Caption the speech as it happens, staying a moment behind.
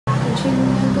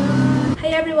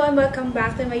Hi everyone, welcome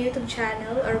back to my YouTube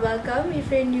channel, or welcome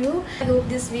if you're new. I hope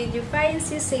this video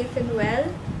finds you safe and well.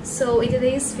 So in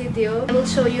today's video, I will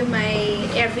show you my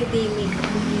everyday makeup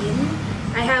routine.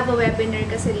 I have a webinar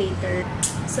kasi later.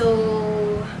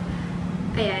 So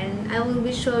ayan, I will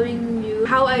be showing you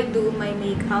how I do my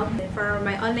makeup for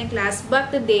my online class.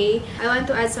 But today, I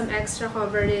want to add some extra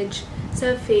coverage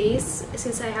sa face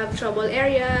since I have trouble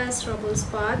areas, trouble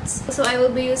spots. So I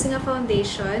will be using a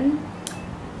foundation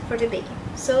for today.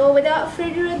 So without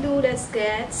further ado, let's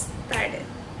get started.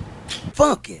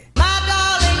 Fuck it. My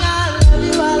darling, I love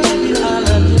you, I love you, I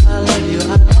love you, I love you,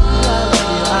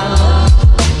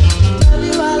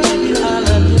 I love you, I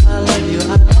love you, I love you, I love you, I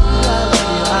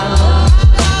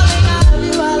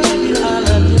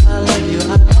love you, I love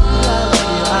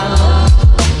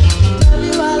you,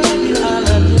 I love you,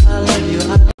 I love you.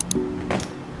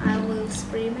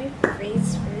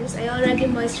 I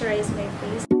moisturize my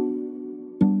face.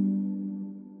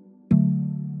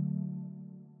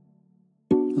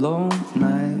 Long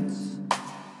nights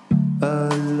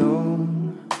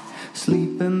alone,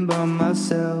 sleeping by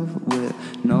myself with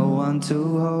no one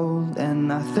to hold.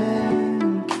 And I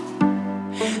think,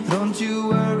 don't you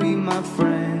worry my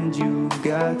friend, you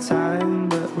got time.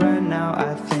 But right now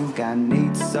I think I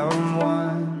need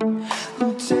someone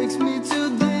who takes me to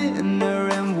dinner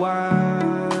and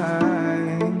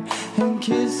wine and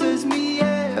kisses me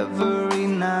every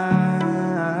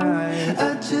night.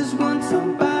 I just want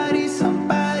somebody,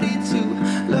 somebody to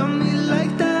love me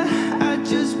like that. I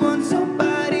just want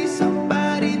somebody,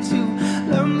 somebody to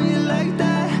love me like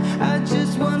that. I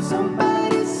just want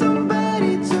somebody,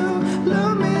 somebody to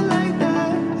love me like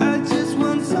that. I just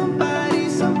want somebody,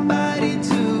 somebody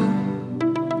to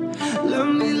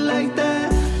love me like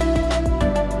that.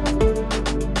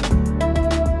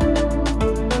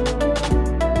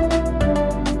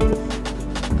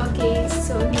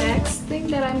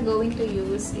 That I'm going to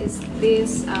use is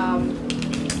this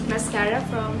mascara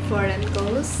from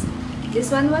Forencos.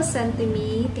 This one was sent to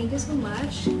me, thank you so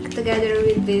much, together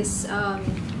with this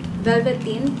velvet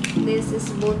tint. This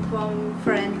is both from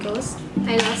Forencos.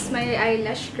 I lost my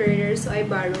eyelash curler, so I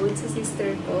borrowed sa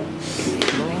sister ko.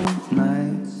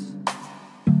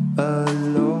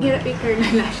 Hirap i-curl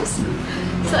na lashes ko.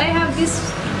 So I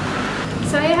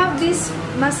have this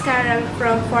mascara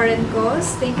from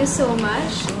Forencos. Thank you so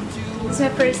much. It's my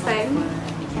first time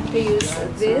to use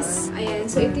this.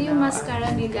 Ayan. So, ito yung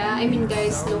mascara nila. I mean,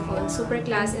 guys, look on. Super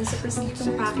class and super sleek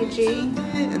yung packaging.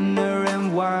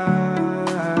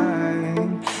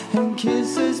 And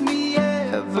kisses me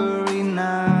every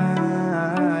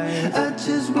night. I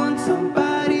just want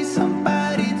somebody,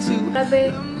 somebody to.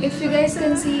 Grabe, if you guys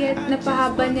can see it,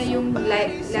 napahaba niya yung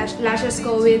lashes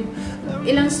ko with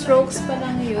ilang strokes pa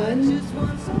lang yun.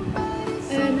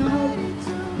 Ayan,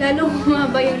 lalong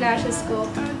humaba yung lashes ko.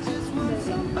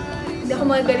 Hindi ako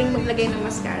magaling maglagay ng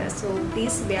mascara, so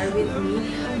please bear with me.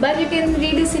 But you can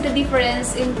really see the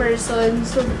difference in person.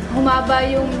 So, humaba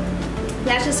yung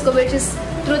lashes ko, which is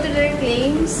true to their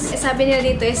claims. Sabi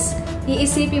nila dito is,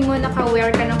 iisipin mo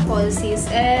naka-wear ka ng falsies.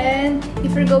 And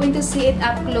if you're going to see it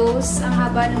up close, ang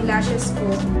haba ng lashes ko.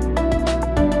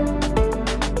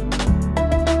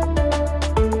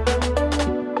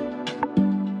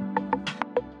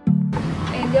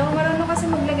 Hindi ako marunong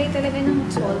kasi maglagay talaga ng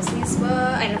falsies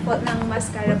ba, ng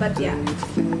mascara, but yeah.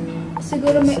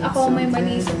 Siguro may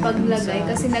mali sa paglagay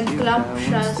kasi nag-clump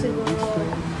siya, siguro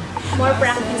more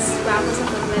practice pa ako sa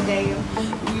paglagay.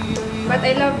 But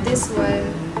I love this one.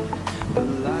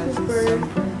 Super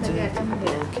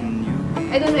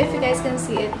I don't know if you guys can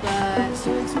see it, but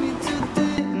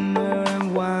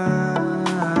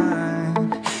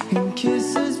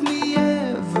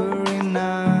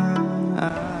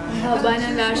haba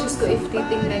ng lashes ko if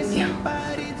titingnan niyo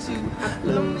up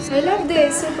close. I love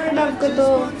this. Super love ko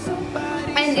to.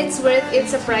 And it's worth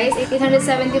its a price.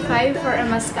 875 for a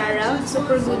mascara.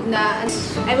 Super good na.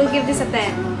 I will give this a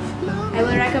 10. I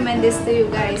will recommend this to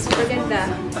you guys. Super ganda.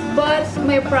 But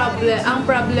ang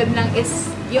problem lang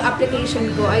is yung application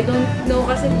ko. I don't know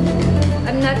kasi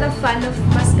I'm not a fan of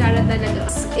mascara talaga.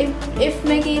 If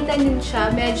makita niyo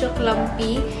siya, medyo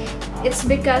clumpy. It's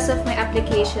because of my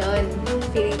application,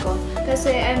 feeling ko.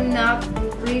 Kasi I'm not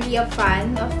really a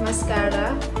fan of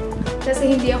mascara.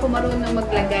 Kasi hindi ako marunong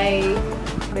maglagay.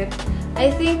 But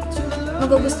I think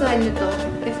magugustuhan nyo to.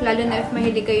 Lalo na if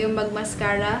mahilig kayo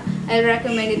mag-mascara, I'll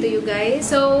recommend it to you guys.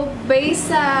 So,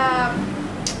 based sa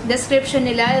description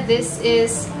nila, this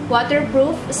is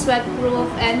waterproof, sweatproof,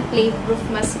 and play-proof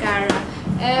mascara.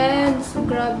 And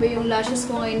grabe yung lashes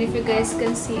ko ngayon if you guys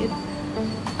can see it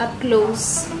up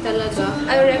close talaga.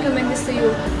 I recommend this to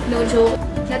you. No joke.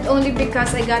 Not only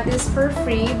because I got this for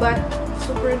free, but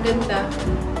super ganda.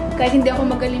 Kahit hindi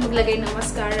ako magaling maglagay ng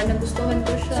mascara, nagustuhan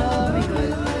ko siya. Oh my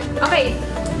god. Okay,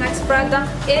 next product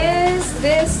is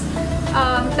this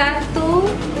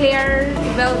Tattoo Clear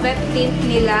Velvet Tint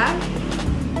nila.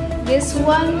 This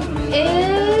one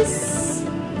is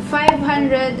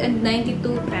 592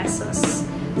 pesos.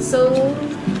 So,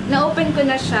 na-open ko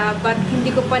na siya, but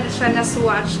hindi ko pa siya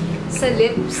na-swatch sa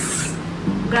lips.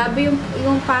 Grabe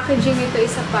yung packaging nito,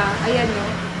 isa pa. Ayan no.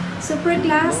 Super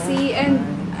classy, and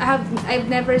I've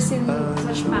never seen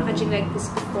such packaging like this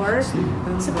before.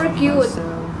 Super cute.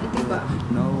 Diba?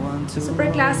 Super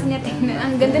classy niya tingnan.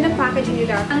 Ang ganda ng packaging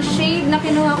nila. Ang shade na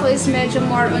kinuha ko is medyo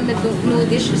more on the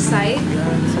nudish side.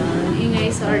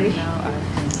 Ingay, sorry.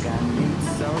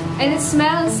 And it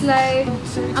smells like,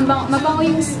 mabango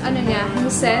yung,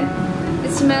 yung scent. It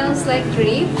smells like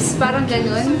grapes. Parang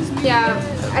ganun. Yeah,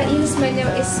 yung smell niya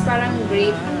is parang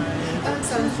grape.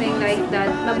 Something like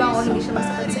that. Mabango, hindi siya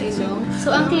masakit sa ilong.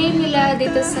 So, ang claim nila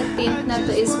dito sa tint na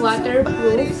to is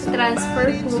waterproof,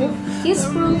 transfer-proof,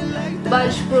 kiss-proof,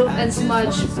 budge-proof, and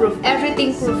smudge-proof.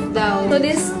 Everything proof daw. So,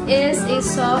 this is a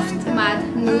soft matte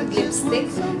nude lipstick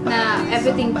na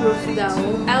everything proof daw.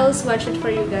 I'll swatch it for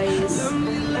you guys.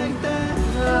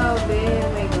 Grabe, oh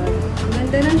my god. Ang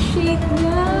ganda ng shade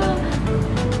niya.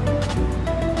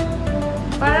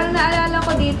 Parang naalala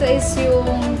ko dito is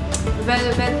yung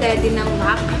Velvet Teddy ng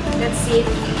MAC. Let's see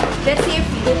if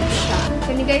dupe siya.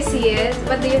 Can you guys see it?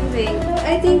 What do you think?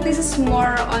 I think this is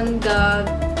more on the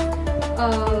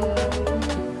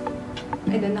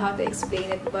I don't know how to explain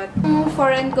it, but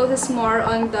Forencos is more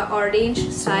on the orange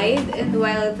side, and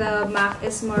while the MAC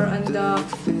is more on the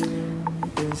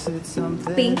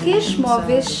pinkish,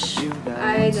 mauvish,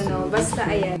 I don't know, basta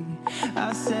ayan.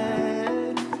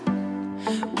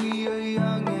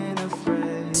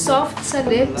 Soft sa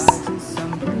lips,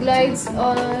 it glides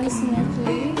on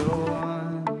smoothly.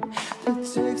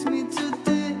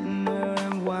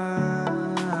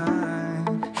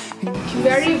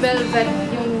 Very velvet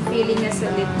yung feeling niya sa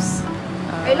lips.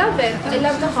 I love it. I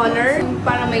love the color.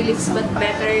 Para may lips but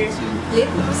better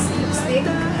lipstick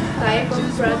type of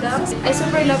products. I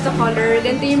super love the color.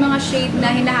 Ganito yung mga shade na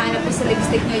hinahanap ko sa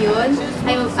lipstick ngayon.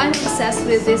 I'm obsessed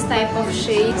with this type of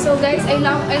shade. So guys, I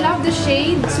love the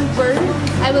shade. Super.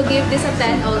 I will give this a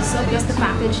 10 also because the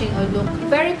packaging or look.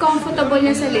 Very comfortable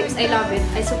niya sa lips. I love it.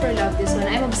 I super love this one.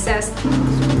 I'm obsessed.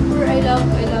 Super, I love.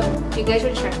 You guys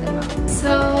should check them out.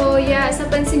 So yeah, sa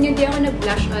pansin nyo, di ako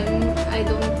nag-blush on. I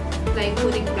don't like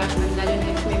putting blush on, lalo na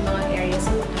if may mga areas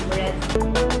of red.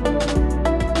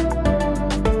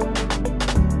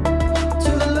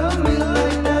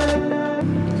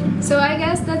 So I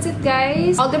guess that's it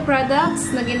guys. All the products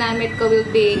na ginamit ko will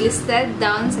be listed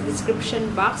down sa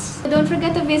description box. Don't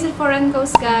forget to visit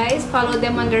Forencos guys. Follow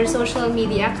them on their social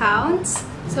media accounts.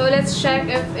 So let's check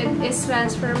if it is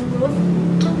transfer proof.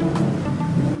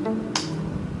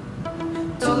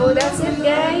 So that's it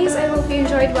guys. I hope you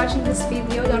enjoyed watching this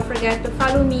video. Don't forget to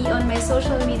follow me on my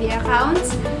social media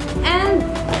accounts. And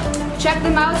check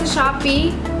them out sa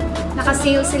Shopee.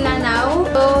 Naka-sale sila now.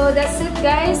 So, that's it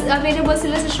guys. Available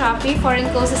sila sa Shopee.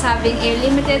 Forencos is having a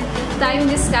limited time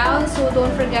discount. So,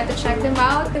 don't forget to check them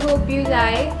out. I hope you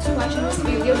liked watching this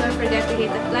video. Don't forget to hit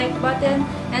that like button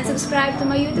and subscribe to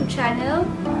my YouTube channel.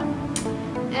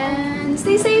 And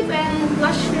stay safe and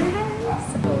wash your hands.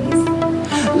 Always.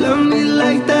 Love me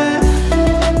like that.